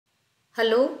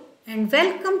Hello and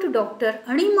welcome to Dr.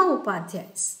 Anima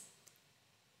Upadhyay's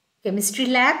Chemistry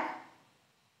Lab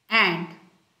and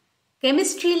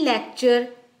Chemistry Lecture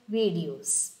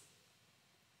videos.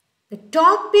 The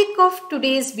topic of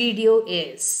today's video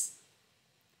is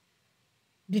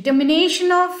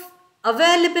determination of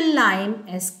available lime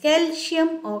as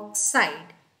calcium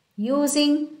oxide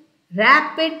using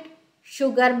rapid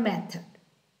sugar method.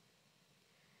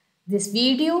 This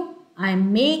video I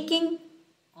am making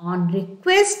on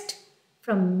request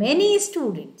from many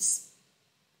students.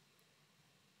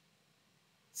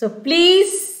 So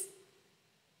please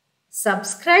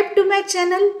subscribe to my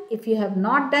channel if you have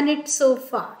not done it so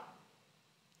far.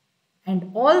 And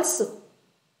also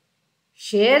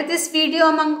share this video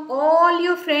among all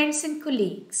your friends and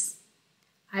colleagues.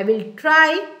 I will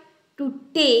try to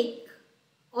take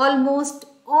almost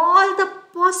all the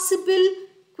possible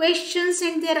questions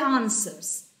and their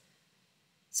answers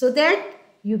so that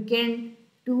you can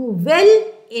do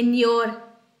well in your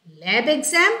lab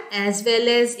exam as well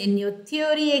as in your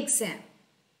theory exam.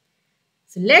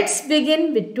 So let's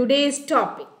begin with today's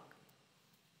topic.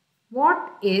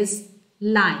 What is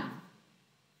lime?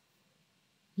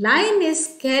 Lime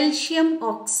is calcium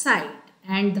oxide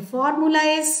and the formula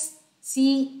is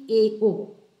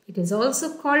CaO. It is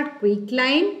also called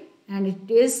quicklime and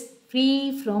it is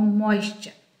free from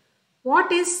moisture.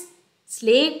 What is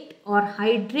slaked or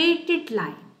hydrated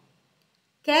lime?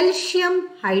 Calcium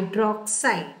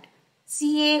hydroxide,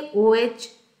 CaOH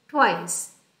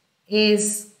twice,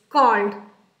 is called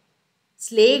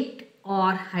slaked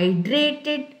or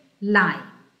hydrated lime.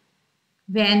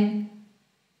 When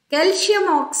calcium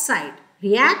oxide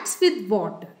reacts with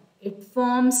water, it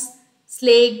forms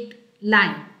slaked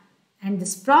lime, and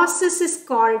this process is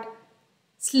called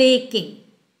slaking.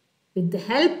 With the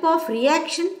help of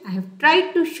reaction, I have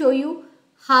tried to show you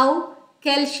how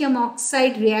calcium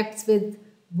oxide reacts with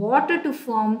water to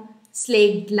form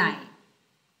slaked lime.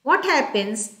 What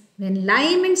happens when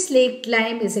lime and slaked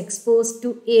lime is exposed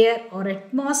to air or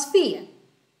atmosphere?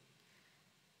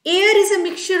 Air is a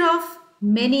mixture of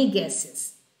many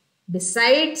gases.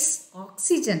 Besides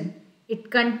oxygen,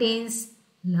 it contains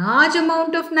large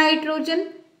amount of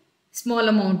nitrogen, small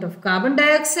amount of carbon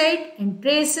dioxide and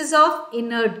traces of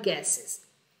inert gases.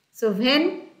 So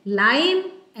when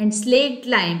lime and slaked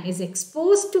lime is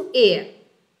exposed to air,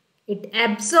 it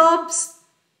absorbs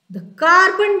the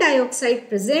carbon dioxide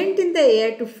present in the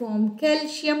air to form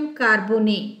calcium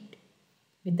carbonate.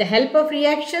 With the help of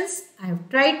reactions, I have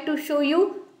tried to show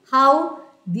you how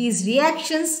these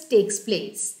reactions takes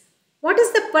place. What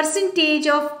is the percentage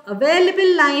of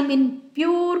available lime in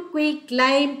pure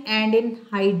quicklime and in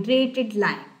hydrated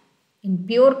lime? In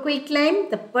pure quicklime,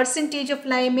 the percentage of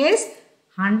lime is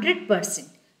 100%,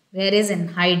 whereas in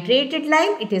hydrated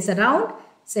lime, it is around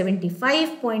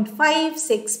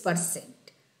 75.56%.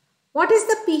 What is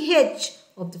the pH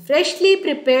of the freshly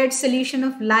prepared solution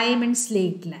of lime and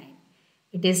slaked lime?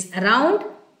 It is around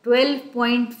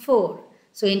 12.4.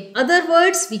 So in other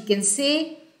words, we can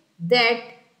say that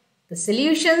the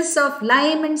solutions of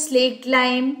lime and slaked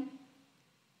lime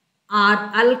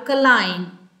are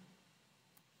alkaline.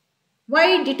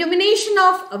 Why determination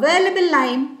of available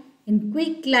lime in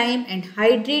quicklime and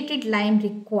hydrated lime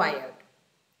required?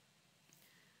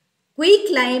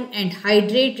 Quicklime and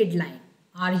hydrated lime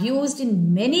are used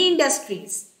in many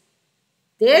industries.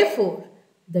 Therefore,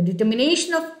 the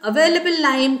determination of available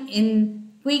lime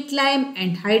in quicklime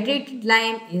and hydrated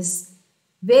lime is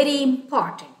very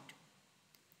important.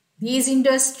 These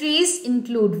industries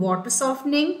include water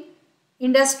softening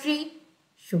industry,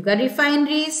 sugar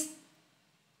refineries,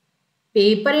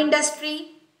 paper industry,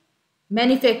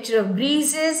 manufacture of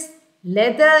greases,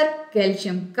 leather,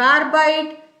 calcium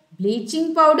carbide,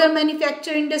 bleaching powder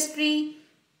manufacture industry,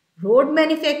 road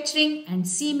manufacturing and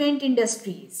cement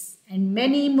industries, and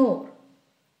many more.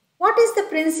 What is the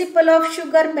principle of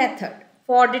sugar method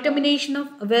for determination of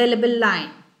available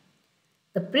lime?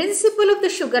 The principle of the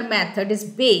sugar method is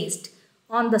based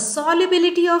on the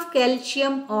solubility of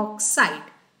calcium oxide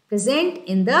present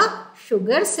in the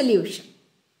sugar solution.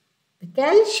 The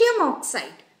calcium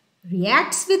oxide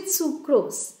reacts with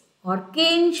sucrose or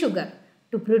cane sugar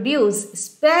to produce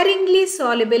sparingly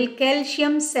soluble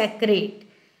calcium saccharate,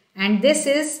 and this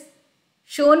is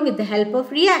shown with the help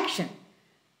of reaction.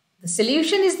 The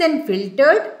solution is then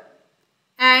filtered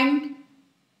and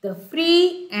the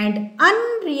free and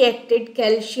unreacted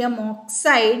calcium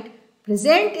oxide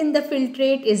present in the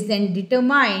filtrate is then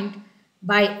determined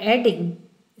by adding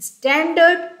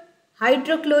standard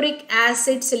hydrochloric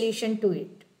acid solution to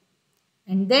it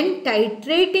and then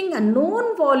titrating a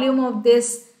known volume of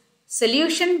this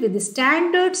solution with the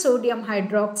standard sodium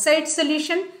hydroxide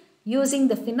solution using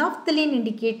the phenolphthalein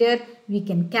indicator, we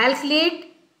can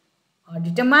calculate or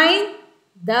determine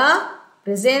the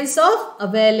presence of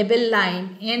available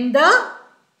lime in the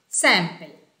sample.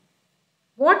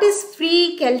 What is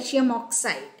free calcium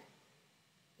oxide?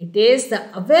 It is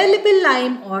the available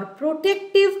lime or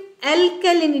protective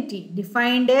alkalinity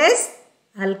defined as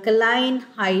alkaline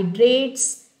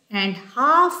hydrates and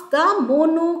half the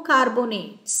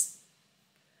monocarbonates.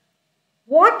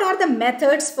 What are the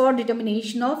methods for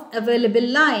determination of available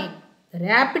lime? The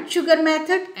rapid sugar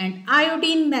method and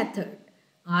iodine method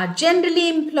are generally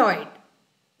employed.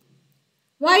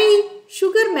 Why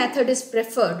sugar method is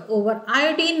preferred over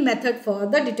iodine method for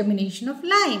the determination of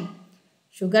lime?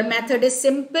 Sugar method is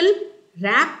simple,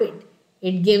 rapid.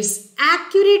 It gives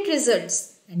accurate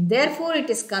results and therefore it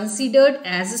is considered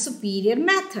as a superior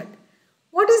method.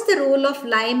 What is the role of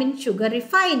lime in sugar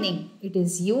refining? It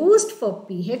is used for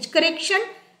pH correction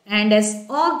and as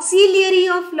auxiliary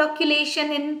of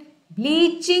flocculation in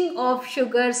bleaching of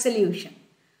sugar solution.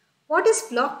 What is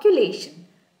flocculation?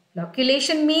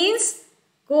 Flocculation means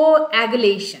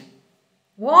coagulation.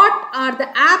 What are the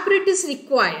apparatus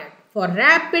required for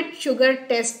rapid sugar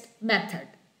test method?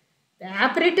 The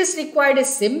apparatus required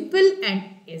is simple and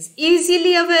is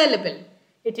easily available.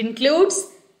 It includes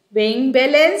weighing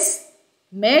balance,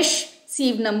 mesh,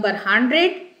 sieve number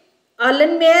 100,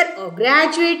 Erlenmeyer or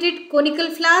graduated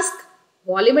conical flask,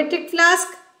 volumetric flask,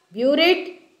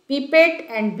 burette, pipette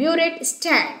and burette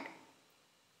stand.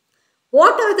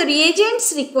 What are the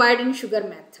reagents required in sugar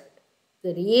method?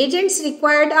 The reagents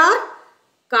required are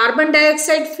carbon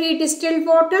dioxide free distilled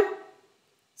water,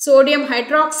 sodium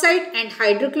hydroxide and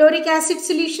hydrochloric acid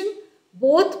solution,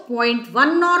 both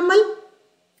 0.1 normal,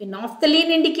 phenolphthalein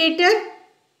indicator,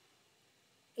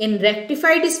 in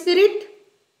rectified spirit.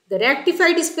 The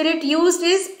rectified spirit used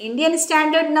is Indian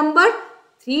standard number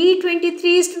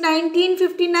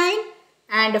 323:1959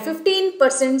 and a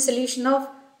 15% solution of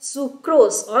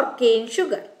sucrose or cane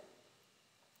sugar.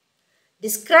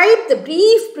 Describe the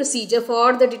brief procedure for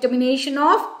the determination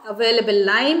of available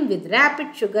lime with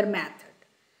rapid sugar method.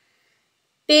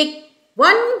 Take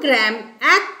 1 gram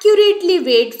accurately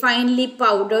weighed finely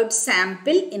powdered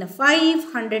sample in a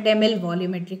 500 ml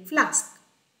volumetric flask.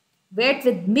 Wet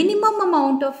with minimum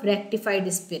amount of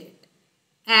rectified spirit.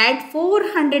 Add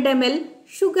 400 ml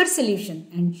sugar solution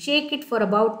and shake it for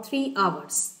about 3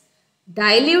 hours.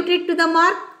 Dilute it to the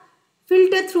mark.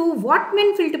 Filter through Whatman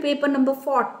filter paper number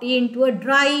 40 into a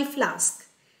dry flask.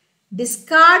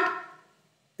 Discard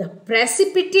the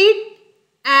precipitate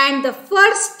and the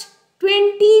first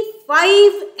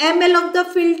 25 ml of the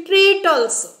filtrate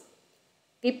also.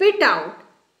 Pipette out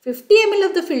 50 ml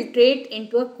of the filtrate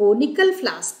into a conical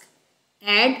flask.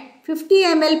 Add 50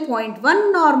 ml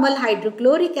 0.1 normal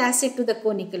hydrochloric acid to the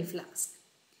conical flask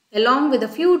along with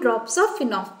a few drops of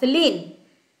phenolphthalein.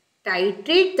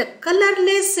 Titrate the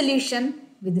colorless solution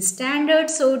with the standard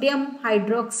sodium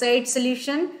hydroxide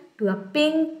solution to a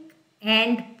pink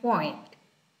end point.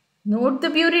 Note the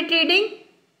burette reading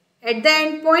at the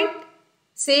end point.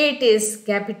 Say it is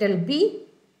capital B.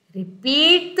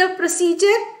 Repeat the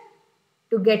procedure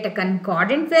to get a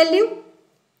concordant value.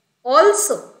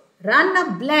 Also, run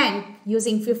a blank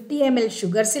using 50 ml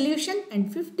sugar solution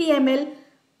and 50 ml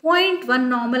 0.1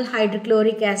 normal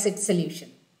hydrochloric acid solution.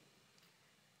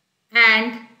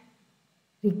 And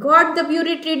record the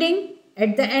burette reading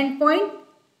at the end point.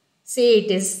 Say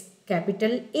it is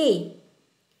capital A.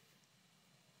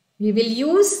 We will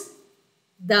use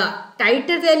the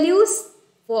titer values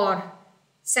for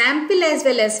sample as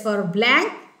well as for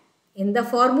blank in the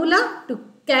formula to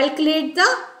calculate the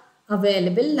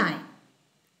available lime.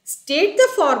 State the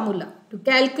formula to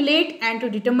calculate and to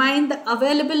determine the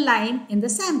available lime in the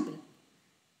sample.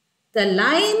 The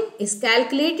lime is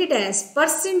calculated as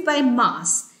percent by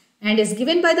mass and is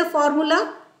given by the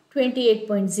formula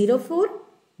 28.04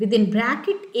 within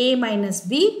bracket A minus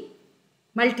B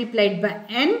multiplied by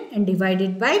N and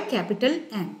divided by capital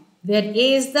N, where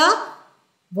A is the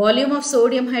volume of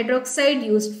sodium hydroxide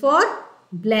used for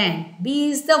blend,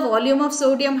 B is the volume of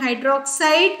sodium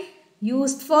hydroxide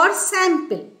used for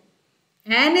sample,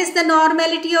 N is the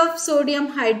normality of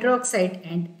sodium hydroxide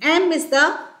and M is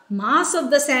the mass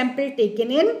of the sample taken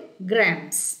in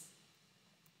grams.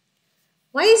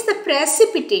 Why is the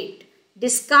precipitate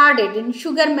discarded in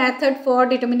sugar method for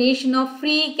determination of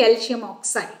free calcium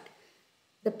oxide?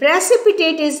 The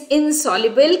precipitate is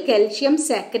insoluble calcium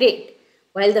saccharate,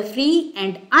 while the free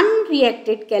and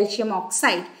unreacted calcium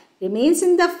oxide remains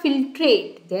in the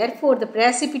filtrate. Therefore, the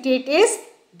precipitate is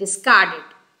discarded.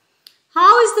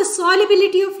 How is the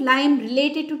solubility of lime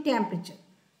related to temperature?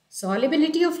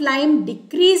 Solubility of lime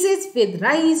decreases with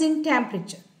rise in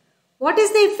temperature. What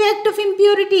is the effect of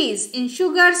impurities in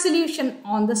sugar solution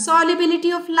on the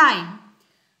solubility of lime?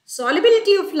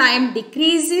 Solubility of lime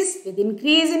decreases with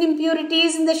increase in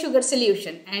impurities in the sugar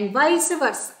solution and vice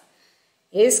versa.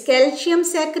 Is calcium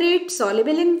saccharate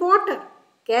soluble in water?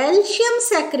 Calcium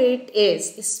saccharate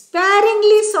is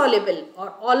sparingly soluble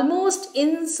or almost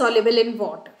insoluble in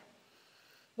water.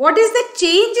 What is the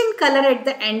change in color at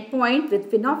the endpoint with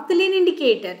phenolphthalein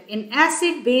indicator in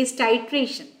acid-base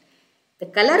titration? The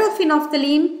color of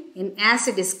phenolphthalein in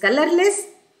acid is colorless,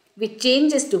 which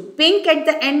changes to pink at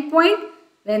the endpoint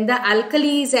when the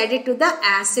alkali is added to the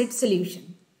acid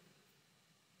solution.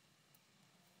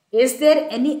 Is there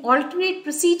any alternate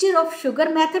procedure of sugar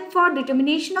method for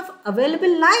determination of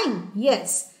available lime?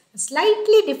 Yes, a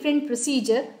slightly different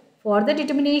procedure for the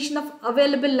determination of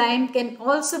available lime can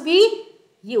also be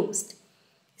used.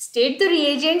 State the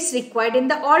reagents required in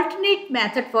the alternate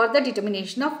method for the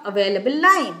determination of available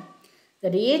lime. The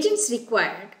reagents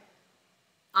required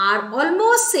are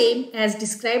almost same as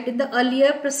described in the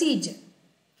earlier procedure,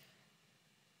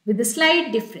 with a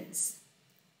slight difference.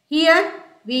 Here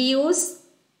we use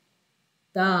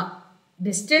the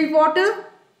distilled water,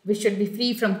 which should be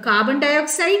free from carbon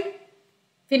dioxide,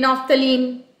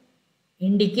 phenolphthalein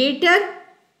indicator,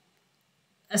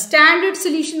 a standard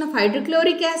solution of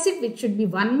hydrochloric acid, which should be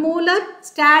 1 molar,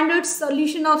 standard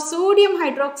solution of sodium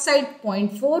hydroxide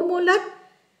 0.4 molar,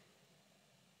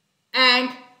 and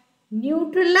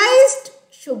neutralized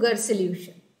sugar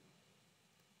solution.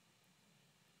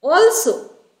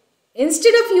 Also,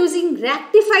 instead of using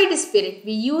rectified spirit,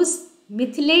 we use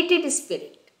methylated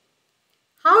spirit.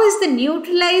 How is the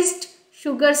neutralized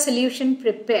sugar solution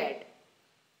prepared?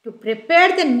 To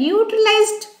prepare the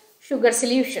neutralized sugar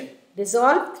solution,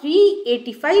 dissolve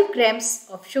 385 grams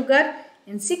of sugar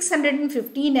in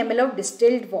 615 ml of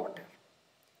distilled water.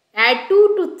 Add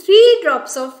 2 to 3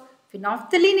 drops of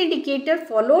phenolphthalein indicator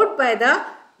followed by the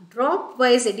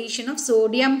drop-wise addition of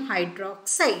sodium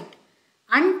hydroxide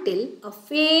until a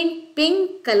faint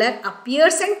pink color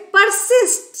appears and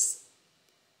persists.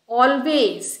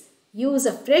 Always use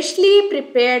a freshly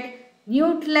prepared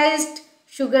neutralized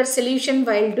sugar solution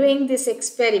while doing this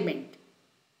experiment.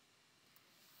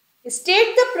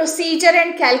 State the procedure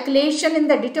and calculation in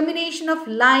the determination of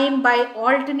lime by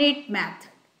alternate method.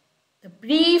 The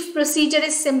brief procedure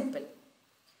is simple.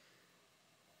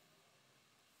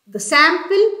 The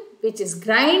sample, which is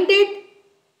grinded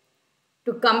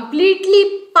to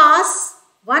completely pass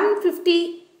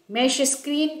 150 mesh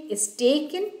screen, is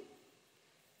taken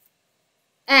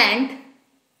and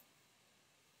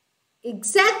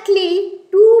exactly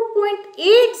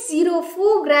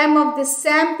 2.804 gram of this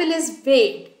sample is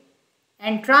weighed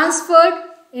and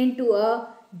transferred into a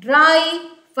dry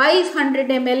 500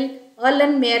 ml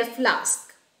Erlenmeyer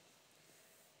flask.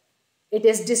 It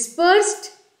is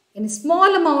dispersed in a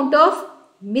small amount of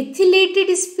methylated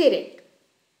spirit.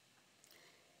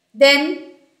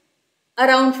 Then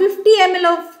around 50 ml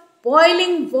of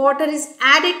boiling water is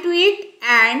added to it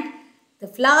and the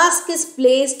flask is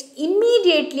placed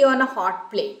immediately on a hot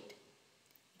plate.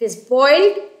 It is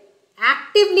boiled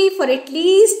actively for at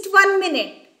least 1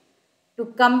 minute to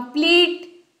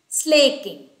complete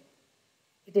slaking.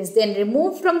 It is then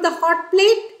removed from the hot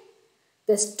plate.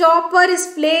 The stopper is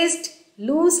placed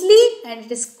loosely and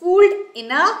it is cooled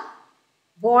in a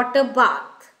water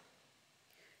bath.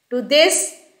 To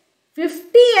this,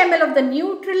 50 ml of the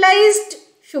neutralized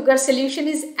sugar solution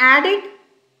is added.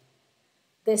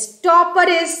 The stopper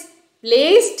is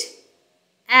placed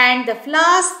and the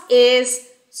flask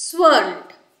is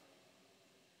swirled.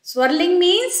 Swirling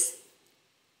means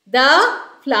the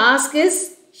flask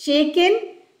is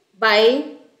shaken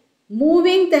by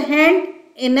moving the hand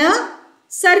in a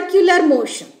circular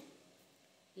motion.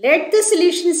 Let the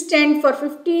solution stand for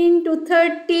 15 to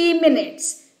 30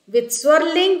 minutes with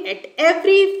swirling at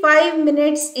every 5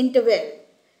 minutes interval.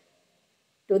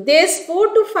 To this,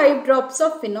 4 to 5 drops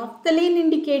of phenolphthalein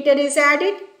indicator is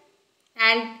added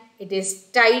and it is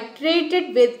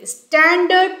titrated with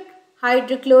standard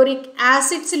hydrochloric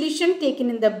acid solution taken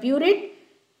in the burette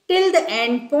till the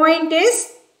end point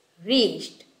is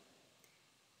reached.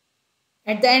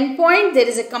 At the end point, there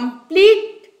is a complete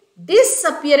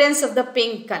disappearance of the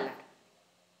pink color.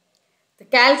 The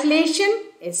calculation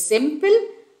is simple.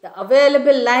 The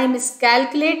available lime is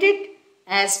calculated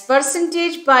as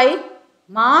percentage by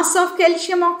mass of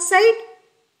calcium oxide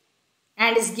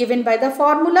and is given by the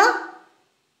formula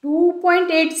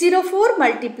 2.804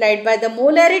 multiplied by the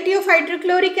molarity of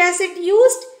hydrochloric acid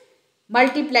used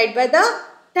multiplied by the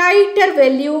titer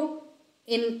value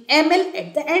in ml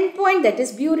at the end point, that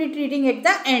is burette reading at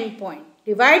the end point,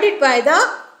 divided by the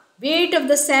weight of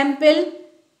the sample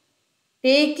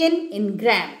taken in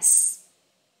grams.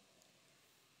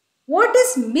 What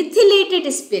is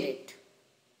methylated spirit?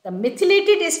 The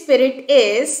methylated spirit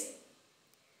is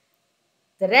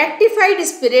the rectified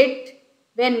spirit.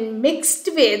 When mixed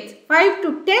with 5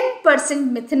 to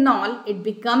 10% methanol, it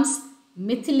becomes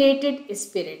methylated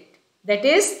spirit. That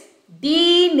is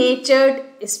denatured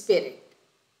spirit.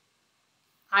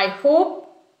 I hope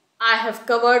I have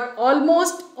covered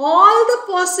almost all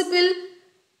the possible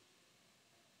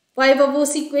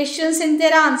Viva-Voce questions and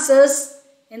their answers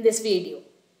in this video.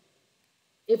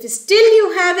 If still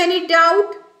you have any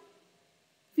doubt,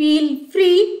 feel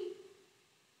free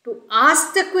to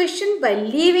ask the question by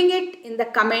leaving it in the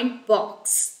comment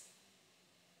box.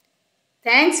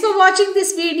 Thanks for watching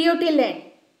this video till end.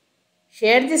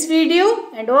 Share this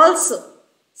video and also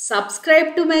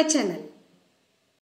subscribe to my channel.